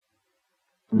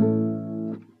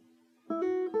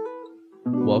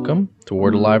Welcome to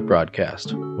Word Alive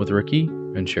Broadcast with Ricky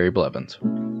and Sherry Blevins.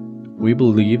 We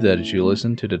believe that as you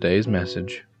listen to today's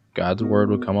message, God's Word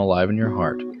will come alive in your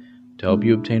heart to help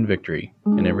you obtain victory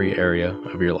in every area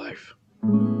of your life.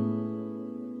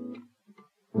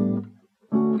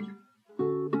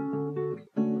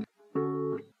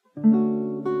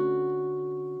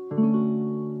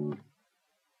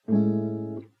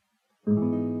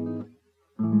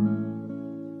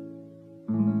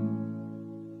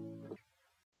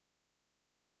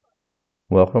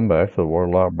 Welcome back to the Word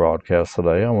Alive broadcast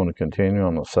today. I want to continue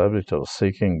on the subject of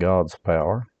seeking God's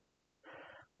power.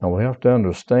 Now we have to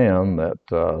understand that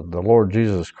the Lord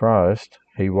Jesus Christ,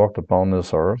 He walked upon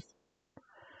this earth,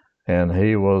 and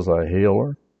He was a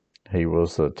healer, He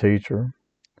was a teacher,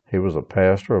 He was a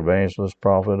pastor, evangelist,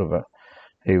 prophet,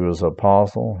 He was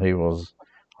apostle, He was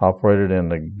operated in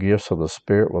the gifts of the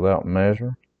Spirit without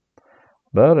measure.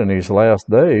 But in these last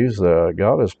days,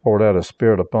 God has poured out His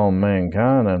Spirit upon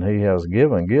mankind, and He has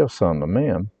given gifts unto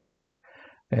men.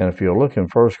 And if you look in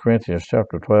 1 Corinthians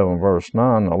chapter 12 and verse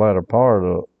 9, the latter part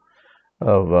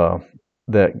of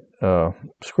that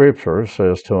scripture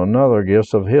says, to another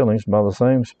gifts of healings by the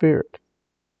same Spirit.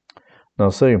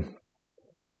 Now see,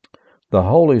 the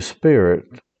Holy Spirit,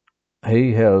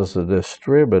 He has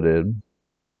distributed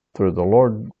through the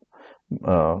Lord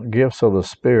gifts of the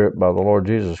Spirit by the Lord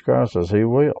Jesus Christ as He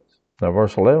wills. Now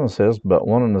verse 11 says, but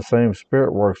one and the same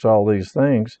Spirit works all these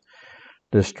things,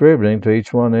 distributing to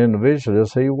each one individually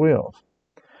as He wills.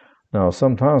 Now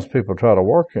sometimes people try to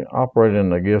operate in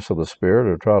the gifts of the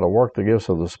Spirit, or try to work the gifts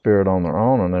of the Spirit on their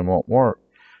own, and they won't work.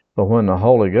 But when the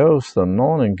Holy Ghost, the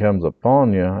anointing comes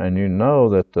upon you, and you know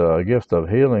that the gift of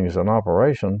healing is in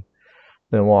operation,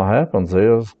 then what happens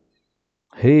is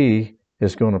He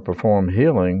is going to perform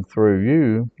healing through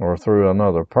you or through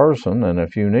another person. And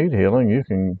if you need healing, you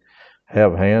can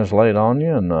have hands laid on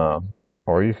you, and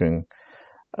or you can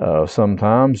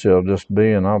sometimes you'll just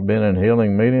be, and I've been in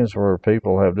healing meetings where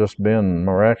people have just been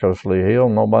miraculously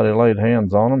healed. Nobody laid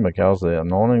hands on them because of the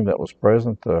anointing that was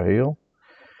present to heal.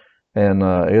 And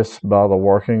it's by the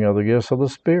working of the gifts of the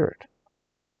Spirit.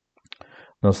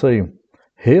 Now see,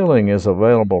 healing is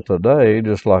available today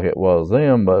just like it was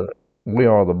then, but we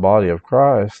are the body of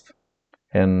Christ,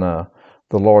 and the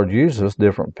Lord uses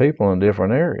different people in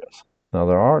different areas. Now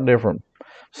there are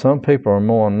some people are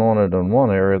more anointed in one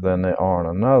area than they are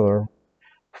in another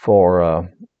for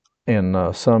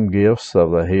in some gifts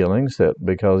of the healings, that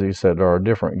because He said there are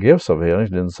different gifts of healings,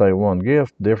 didn't say one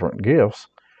gift, different gifts.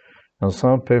 And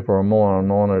some people are more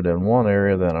anointed in one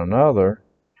area than another,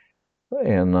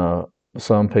 and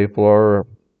some people are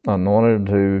anointed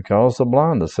to cause the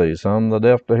blind to see, some the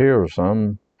deaf to hear,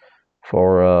 some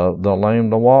for the lame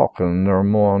to walk, and they're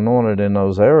more anointed in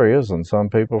those areas, and some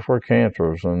people for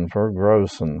cancers and for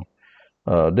growths and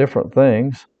different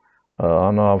things. I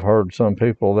know I've heard some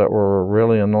people that were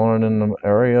really anointed in the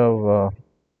area of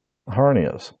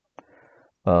hernias.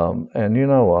 And you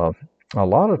know, a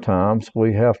lot of times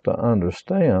we have to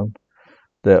understand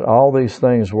that all these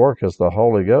things work as the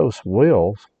Holy Ghost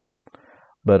wills.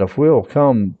 But if we'll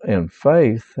come in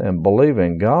faith and believe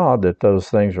in God that those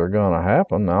things are going to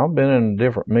happen. Now, I've been in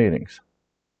different meetings.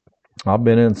 I've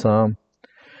been in some,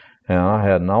 and I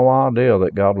had no idea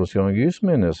that God was going to use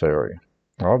me in this area.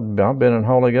 I've been in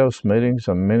Holy Ghost meetings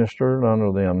and ministered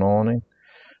under the anointing,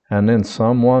 and then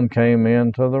someone came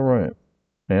into the room,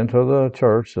 into the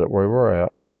church that we were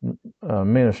at,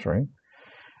 ministering,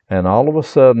 and all of a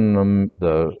sudden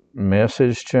the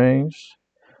message changed.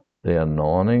 The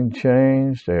anointing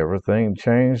changed, everything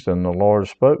changed, and the Lord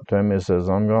spoke to him. He says,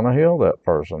 I'm going to heal that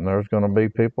person. There's going to be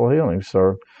people healing.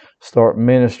 So start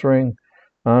ministering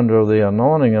under the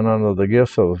anointing and under the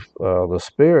gifts of the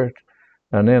Spirit,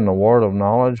 and then the word of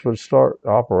knowledge would start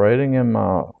operating in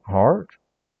my heart.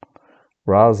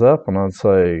 Rise up, and I'd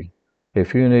say,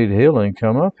 if you need healing,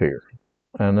 come up here.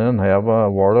 And then have a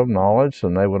word of knowledge,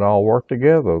 and they would all work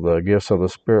together. The gifts of the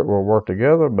Spirit will work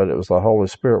together, but it was the Holy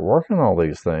Spirit working all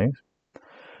these things,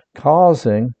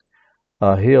 causing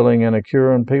a healing and a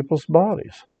cure in people's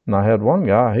bodies. And I had one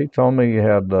guy, he told me he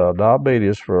had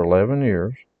diabetes for 11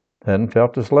 years, hadn't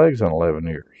felt his legs in 11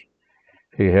 years.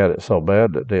 He had it so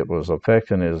bad that it was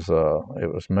affecting it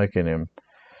was making him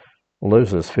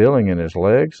lose his feeling in his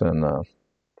legs, and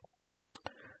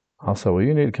I said, well,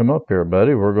 you need to come up here,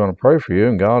 buddy. We're going to pray for you,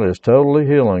 and God is totally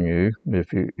healing you.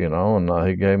 If you know, and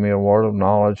he gave me a word of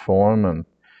knowledge for him, and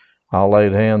I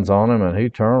laid hands on him, and he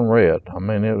turned red. I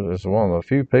mean, it was one of the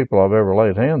few people I've ever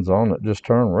laid hands on that just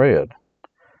turned red.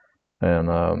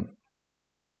 And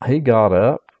he got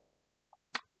up,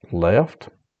 left,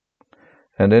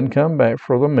 and didn't come back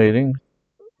for the meeting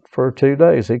for 2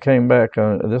 days. He came back,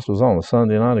 this was on a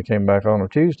Sunday night, he came back on a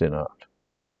Tuesday night.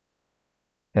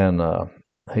 And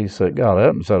he said, got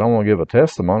up and said, I want to give a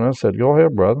testimony. I said, go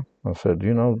ahead, brother. I said,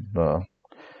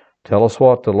 tell us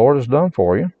what the Lord has done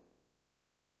for you.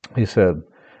 He said,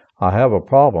 I have a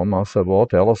problem. I said, well,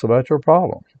 tell us about your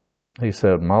problem. He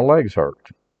said, my legs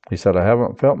hurt. He said, I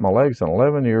haven't felt my legs in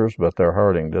 11 years, but they're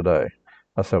hurting today.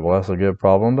 I said, well, that's a good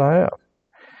problem to have.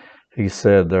 He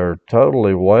said, they're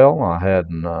totally well. I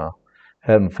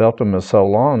hadn't felt them in so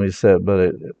long. He said,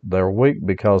 but they're weak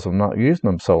because of not using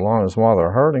them so long is why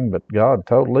they're hurting, but God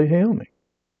totally healed me.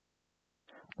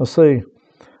 Now see,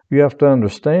 you have to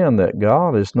understand that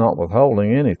God is not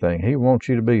withholding anything. He wants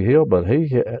you to be healed, but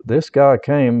this guy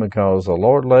came because the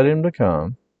Lord led him to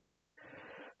come.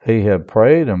 He had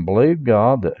prayed and believed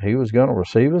God that he was going to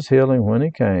receive his healing when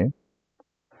he came.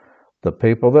 The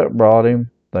people that brought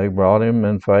him, they brought him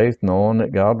in faith, knowing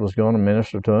that God was going to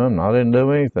minister to him. I didn't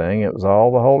do anything. It was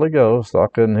all the Holy Ghost. I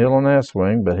couldn't heal an ass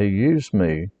wing, but he used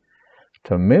me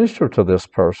to minister to this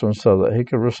person so that he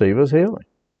could receive his healing.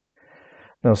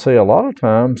 Now, see, a lot of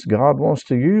times God wants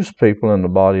to use people in the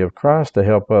body of Christ to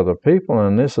help other people,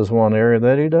 and this is one area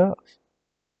that he does.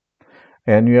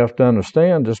 And you have to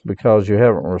understand, just because you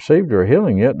haven't received your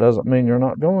healing yet doesn't mean you're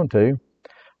not going to,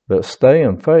 but stay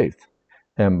in faith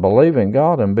and believe in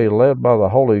God and be led by the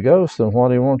Holy Ghost in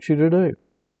what he wants you to do.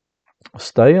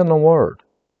 Stay in the Word.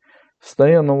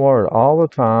 Stay in the Word all the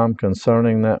time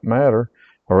concerning that matter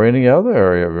or any other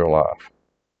area of your life.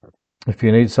 If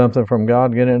you need something from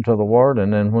God, get into the Word,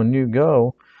 and then when you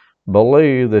go,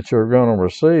 believe that you're going to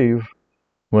receive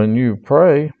when you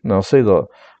pray. Now see,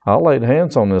 I laid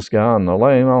hands on this guy, and the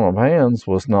laying on of hands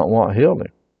was not what healed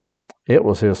him. It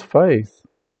was his faith,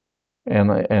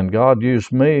 and God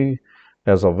used me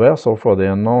as a vessel for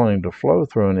the anointing to flow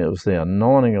through, and it was the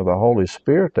anointing of the Holy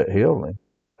Spirit that healed him.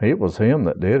 It was him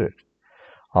that did it.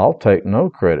 I'll take no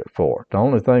credit for it. The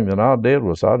only thing that I did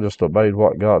was I just obeyed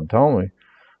what God told me,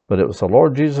 but it was the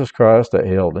Lord Jesus Christ that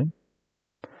healed him.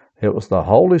 It was the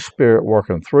Holy Spirit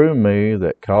working through me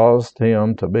that caused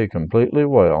him to be completely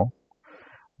well.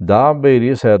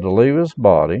 Diabetes had to leave his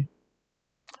body.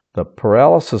 The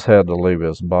paralysis had to leave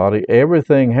his body.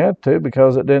 Everything had to,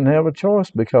 because it didn't have a choice,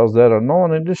 because that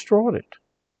anointing destroyed it.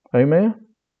 Amen?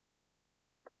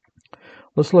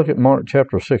 Let's look at Mark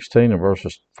chapter 16 and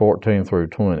verses 14 through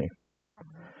 20.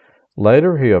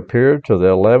 Later he appeared to the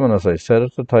 11 as they sat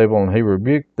at the table, and he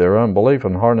rebuked their unbelief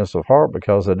and hardness of heart,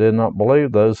 because they did not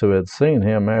believe those who had seen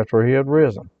him after he had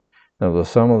risen. Now, there's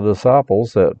some of the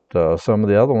disciples that some of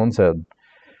the other ones had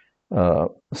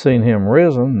seen him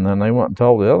risen, and then they went and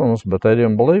told the other ones, but they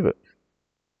didn't believe it.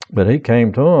 But he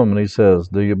came to them and he says,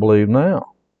 do you believe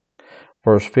now?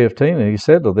 Verse 15, and he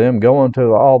said to them, go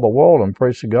into all the world and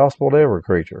preach the gospel to every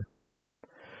creature.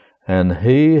 And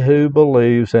he who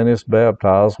believes and is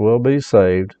baptized will be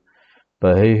saved,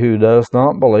 but he who does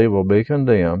not believe will be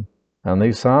condemned. And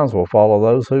these signs will follow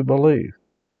those who believe.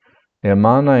 In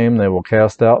my name they will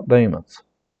cast out demons.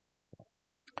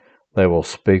 They will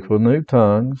speak with new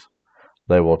tongues.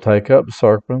 They will take up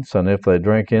serpents, and if they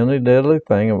drink any deadly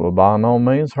thing, it will by no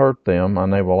means hurt them,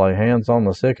 and they will lay hands on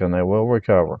the sick, and they will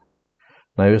recover.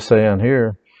 Now he's saying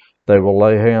here, they will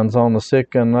lay hands on the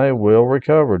sick, and they will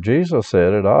recover. Jesus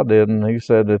said it, I didn't. He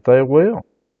said that they will.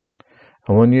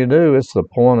 And when you do, it's the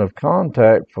point of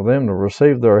contact for them to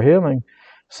receive their healing,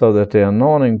 so that the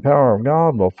anointing power of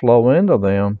God will flow into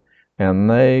them, and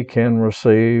they can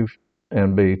receive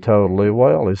and be totally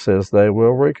well. He says they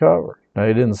will recover. Now,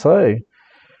 he didn't say,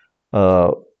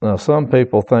 now some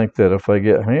people think that if they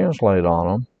get hands laid on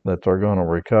them, that they're going to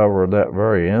recover that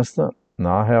very instant.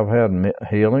 Now, I have had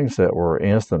healings that were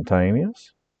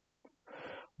instantaneous,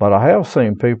 but I have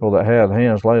seen people that had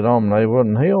hands laid on them and they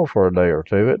wouldn't heal for a day or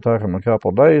two. It took them a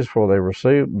couple of days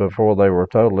before they were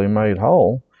totally made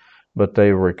whole, but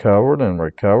they recovered and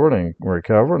recovered and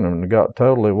recovered and got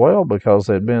totally well, because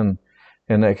they'd been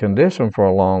in that condition for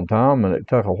a long time, and it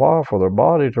took a while for their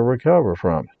body to recover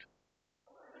from it.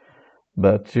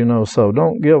 But, so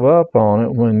don't give up on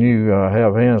it when you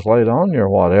have hands laid on you or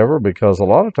whatever, because a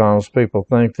lot of times people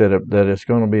think that it's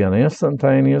going to be an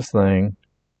instantaneous thing,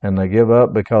 and they give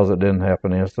up because it didn't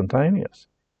happen instantaneous.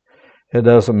 It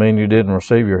doesn't mean you didn't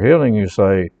receive your healing. You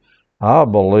say, I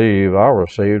believe I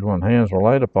received when hands were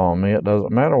laid upon me. It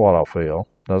doesn't matter what I feel.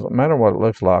 It doesn't matter what it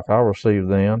looks like. I received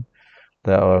then.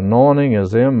 The anointing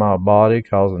is in my body,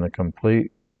 causing a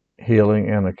complete healing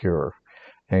and a cure.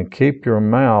 And keep your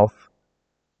mouth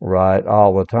right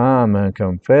all the time and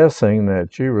confessing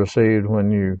that you received when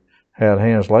you had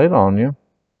hands laid on you,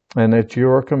 and that you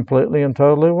are completely and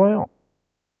totally well.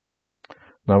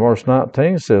 Now verse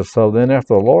 19 says, So then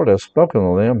after the Lord had spoken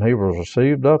to them, he was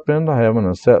received up into heaven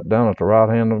and sat down at the right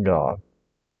hand of God.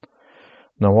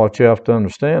 Now what you have to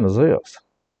understand is this,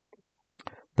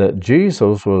 that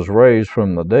Jesus was raised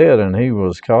from the dead and he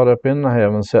was caught up into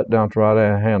heaven, sat down at the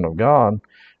right hand of God,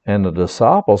 and the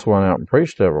disciples went out and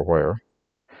preached everywhere.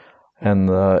 And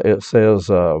it says,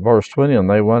 verse 20, and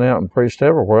they went out and preached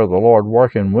everywhere, the Lord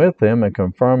working with them and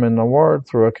confirming the word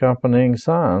through accompanying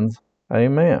signs.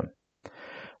 Amen.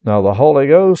 Now the Holy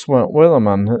Ghost went with them,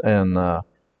 and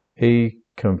he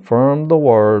confirmed the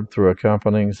word through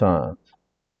accompanying signs.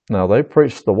 Now they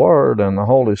preached the word, and the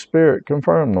Holy Spirit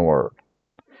confirmed the word.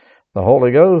 The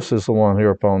Holy Ghost is the one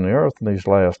here upon the earth in these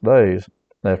last days.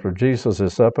 After Jesus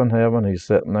is up in heaven, he's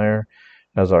sitting there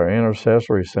as our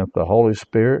intercessor. He sent the Holy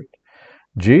Spirit.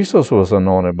 Jesus was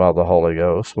anointed by the Holy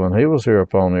Ghost when he was here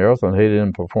upon the earth, and he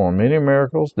didn't perform any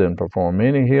miracles, didn't perform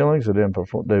any healings, he didn't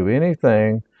do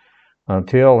anything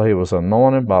until he was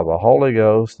anointed by the Holy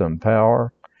Ghost and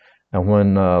power. And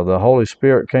when the Holy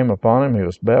Spirit came upon him, he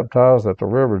was baptized at the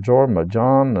River Jordan by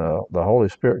John. The Holy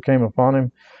Spirit came upon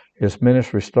him. His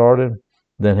ministry started.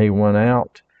 Then he went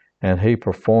out and he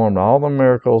performed all the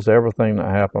miracles, everything that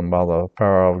happened by the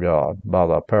power of God, by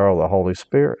the power of the Holy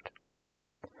Spirit.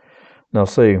 Now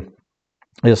see,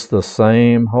 it's the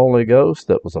same Holy Ghost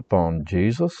that was upon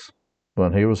Jesus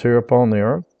when he was here upon the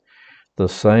earth. The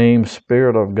same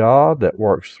Spirit of God that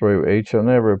works through each and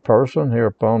every person here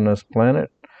upon this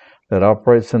planet that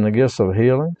operates in the gifts of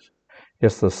healings.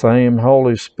 It's the same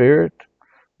Holy Spirit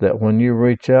that when you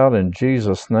reach out in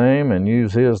Jesus' name and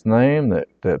use his name, that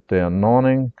the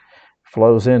anointing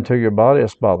flows into your body.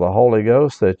 It's by the Holy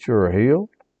Ghost that you're healed.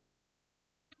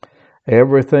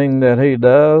 Everything that he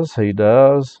does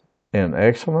in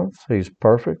excellence. He's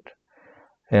perfect.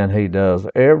 And he does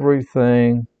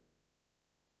everything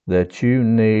that you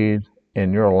need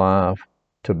in your life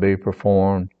to be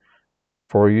performed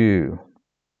for you.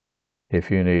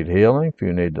 If you need healing, if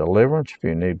you need deliverance, if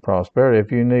you need prosperity,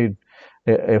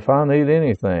 if I need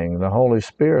anything, the Holy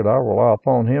Spirit, I rely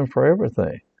upon him for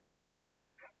everything.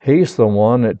 He's the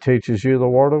one that teaches you the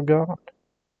Word of God.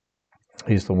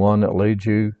 He's the one that leads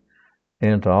you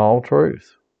into all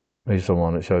truth. He's the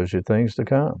one that shows you things to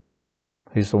come.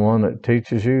 He's the one that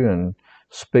teaches you and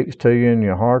speaks to you in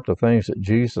your heart the things that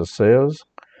Jesus says.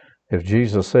 If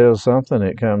Jesus says something,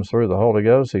 it comes through the Holy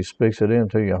Ghost. He speaks it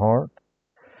into your heart.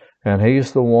 And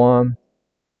he's the one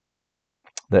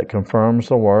that confirms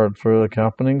the word through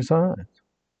accompanying signs.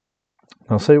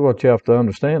 Now see, what you have to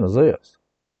understand is this.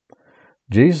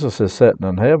 Jesus is sitting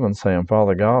in heaven saying,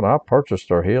 Father God, I purchased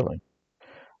their healing.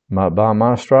 By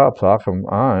my stripes,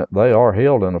 they are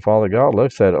healed. And the Father God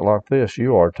looks at it like this.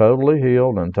 You are totally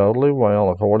healed and totally well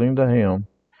according to him.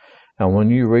 And when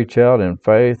you reach out in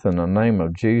faith in the name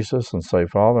of Jesus and say,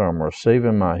 Father, I'm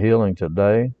receiving my healing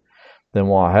today, then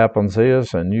what happens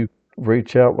is, and you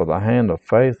reach out with a hand of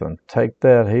faith and take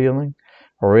that healing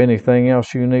or anything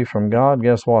else you need from God,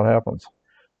 guess what happens?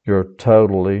 You're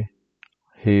totally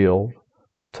healed,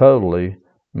 totally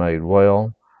made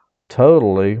well,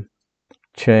 totally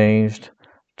changed,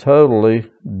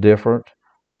 totally different,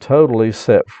 totally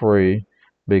set free,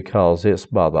 because it's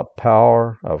by the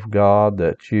power of God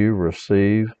that you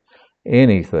receive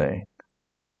anything.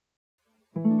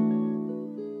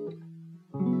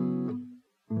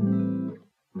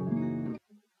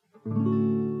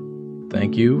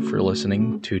 Thank you for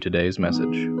listening to today's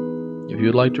message. If you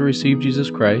would like to receive Jesus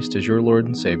Christ as your Lord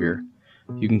and Savior,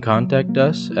 you can contact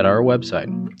us at our website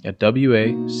at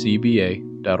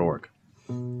wacba.org.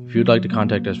 If you would like to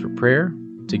contact us for prayer,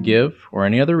 to give, or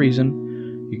any other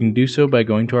reason, you can do so by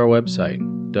going to our website,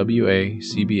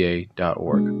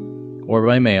 wacba.org, or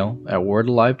by mail at Word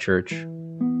Alive Church,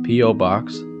 P.O.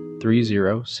 Box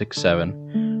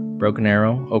 3067, Broken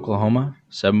Arrow, Oklahoma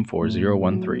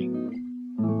 74013.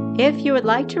 If you would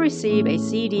like to receive a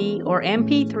CD or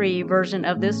MP3 version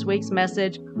of this week's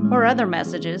message or other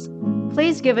messages,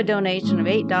 please give a donation of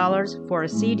 $8 for a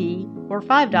CD or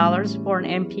 $5 for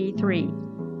an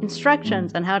MP3.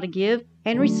 Instructions on how to give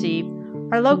and receive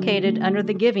are located under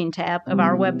the Giving tab of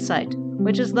our website,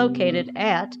 which is located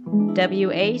at wacba.org.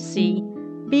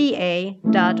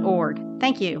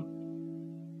 Thank you.